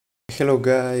Hello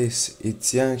guys,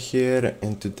 it's Jan here,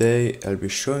 and today I'll be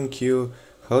showing you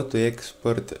how to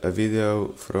export a video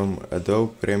from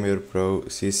Adobe Premiere Pro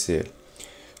CC.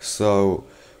 So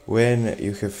when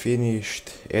you have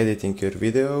finished editing your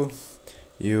video,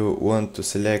 you want to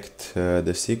select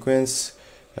the sequence,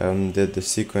 that the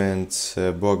sequence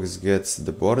box gets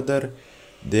the border.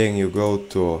 Then you go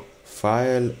to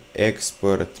File,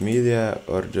 Export Media,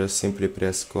 or just simply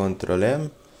press Ctrl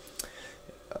M.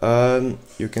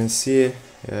 You can see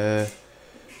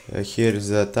here's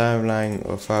the timeline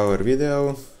of our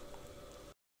video.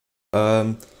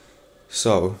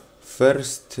 So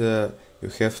first you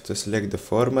have to select the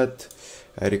format.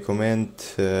 I recommend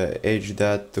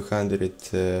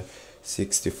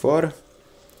H.264.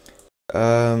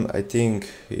 I think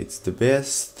it's the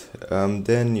best.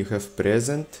 Then you have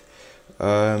present.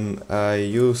 I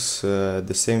use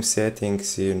the same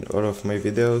settings in all of my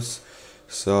videos,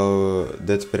 so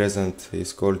that present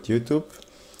is called YouTube.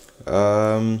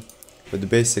 But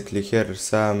basically here are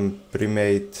some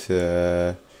pre-made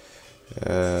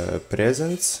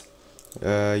presents.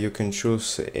 You can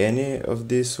choose any of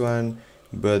this one,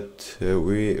 but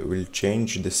we will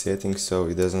change the settings so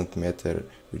it doesn't matter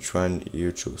which one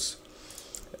you choose.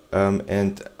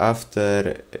 And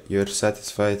after you're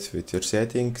satisfied with your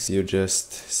settings, you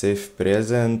just save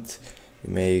present,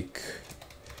 make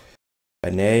a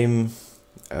name,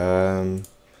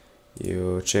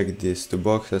 you check these two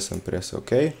boxes and press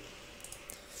OK.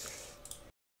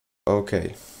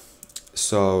 Okay,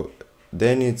 so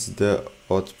then it's the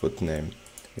output name.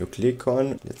 You click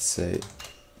on, let's say,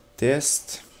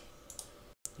 test,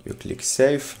 you click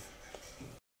save.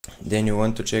 Then you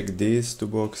want to check these two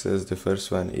boxes. The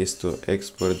first one is to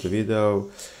export the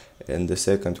video and the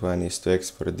second one is to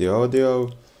export the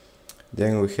audio.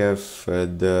 Then we have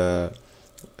the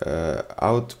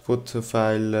output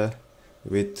file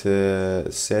with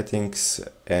settings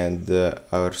and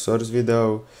our source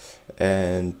video,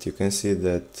 and you can see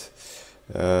that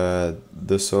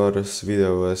the source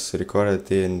video was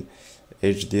recorded in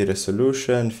HD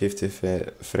resolution, 50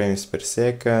 frames per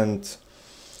second.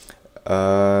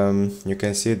 You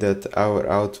can see that our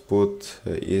output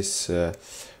is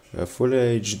full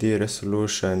HD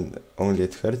resolution, only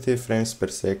at 30 frames per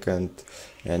second,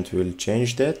 and we'll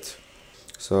change that.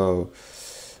 So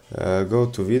go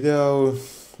to video,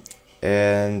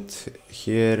 and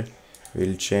here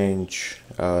we'll change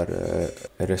our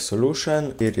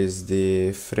resolution. Here is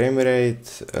the frame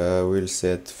rate, we'll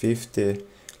set 50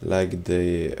 like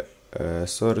the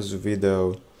source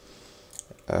video.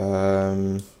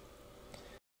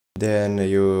 Then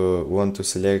you want to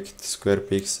select square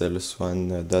pixels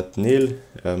 1.nil.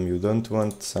 You don't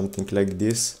want something like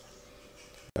this,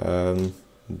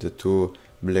 the two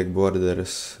black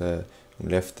borders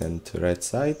left and right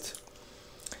side.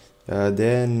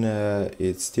 Then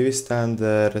it's TV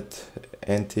standard.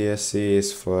 NTSC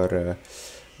is for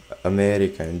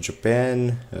America and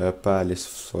Japan, PAL is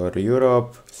for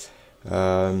Europe.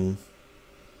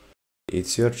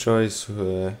 It's your choice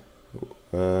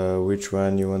which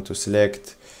one you want to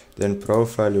select. Then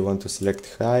profile, you want to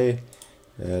select high,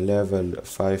 level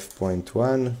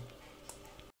 5.1.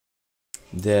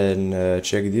 Then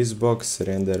check this box,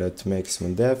 render at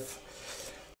maximum depth.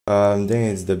 Then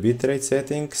it's the bitrate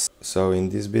settings. So in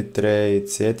this bitrate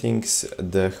settings,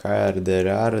 the higher they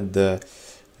are, the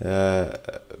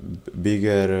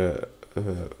bigger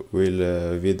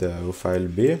will video file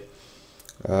be.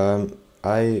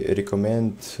 I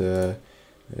recommend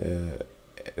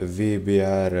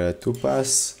VBR 2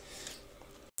 pass,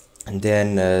 and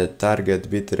then target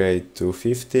bitrate to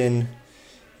 15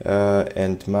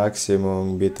 and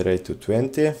maximum bitrate to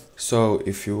 20. So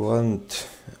if you want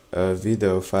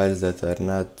video files that are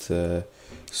not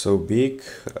so big,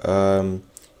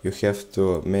 you have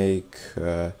to make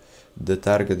the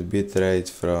target bitrate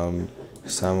from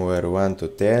somewhere 1 to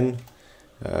 10.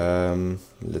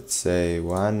 Let's say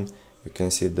 1. You can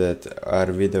see that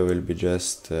our video will be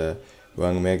just 1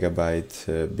 megabyte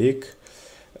big,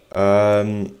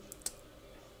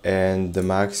 and the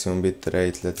maximum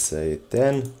bitrate, let's say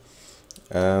 10.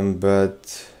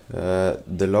 But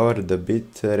the lower the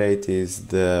bitrate is,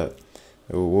 the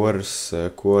worse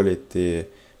quality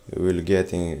we'll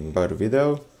get in our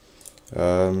video.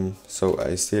 So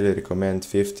I still recommend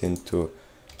 15 to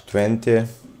 20.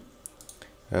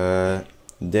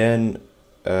 Then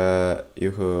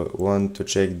you want to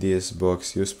check this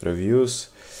box, use previews,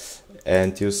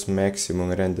 and use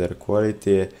maximum render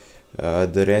quality.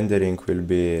 The rendering will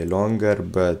be longer,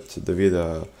 but the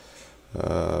video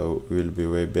will be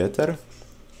way better.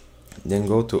 Then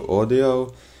go to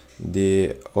audio.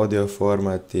 The audio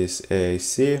format is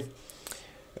AAC.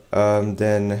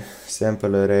 Then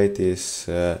sample rate is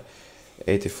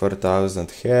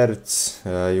 84,000 Hertz.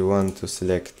 You want to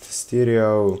select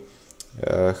stereo.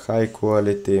 High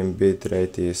quality bit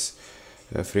rate is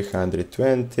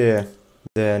 320.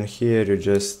 Then here you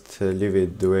just leave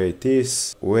it the way it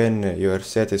is. When you are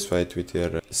satisfied with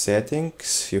your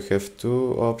settings, you have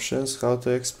two options how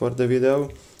to export the video.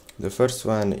 The first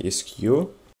one is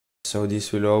Q. So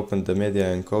this will open the media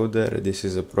encoder. This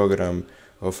is a program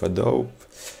of Adobe,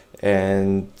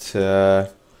 and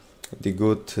the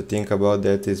good thing about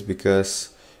that is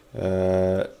because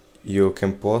you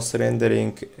can pause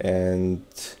rendering and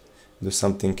do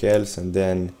something else and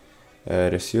then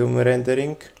resume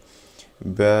rendering.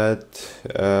 But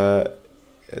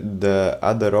the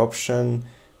other option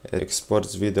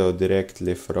exports video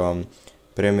directly from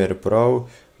Premiere Pro,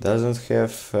 doesn't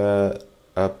have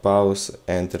a pause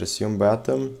and resume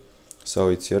button, so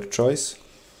it's your choice.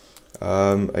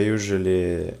 I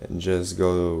usually just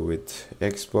go with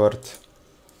export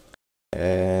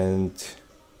and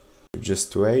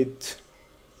just wait.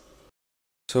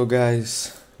 So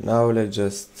guys, now let's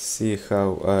just see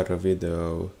how our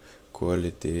video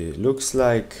quality looks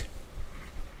like.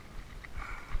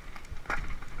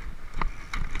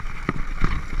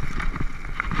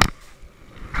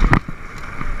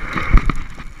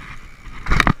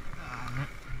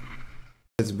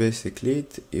 That's basically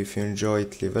it. If you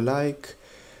enjoyed, leave a like.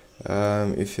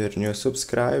 If you're new,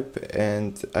 subscribe.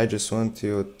 And I just want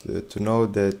you to know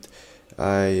that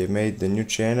I made the new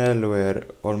channel where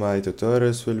all my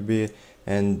tutorials will be,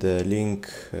 and the link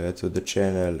to the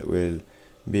channel will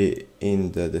be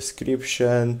in the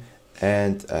description,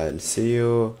 and I'll see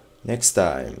you next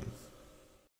time.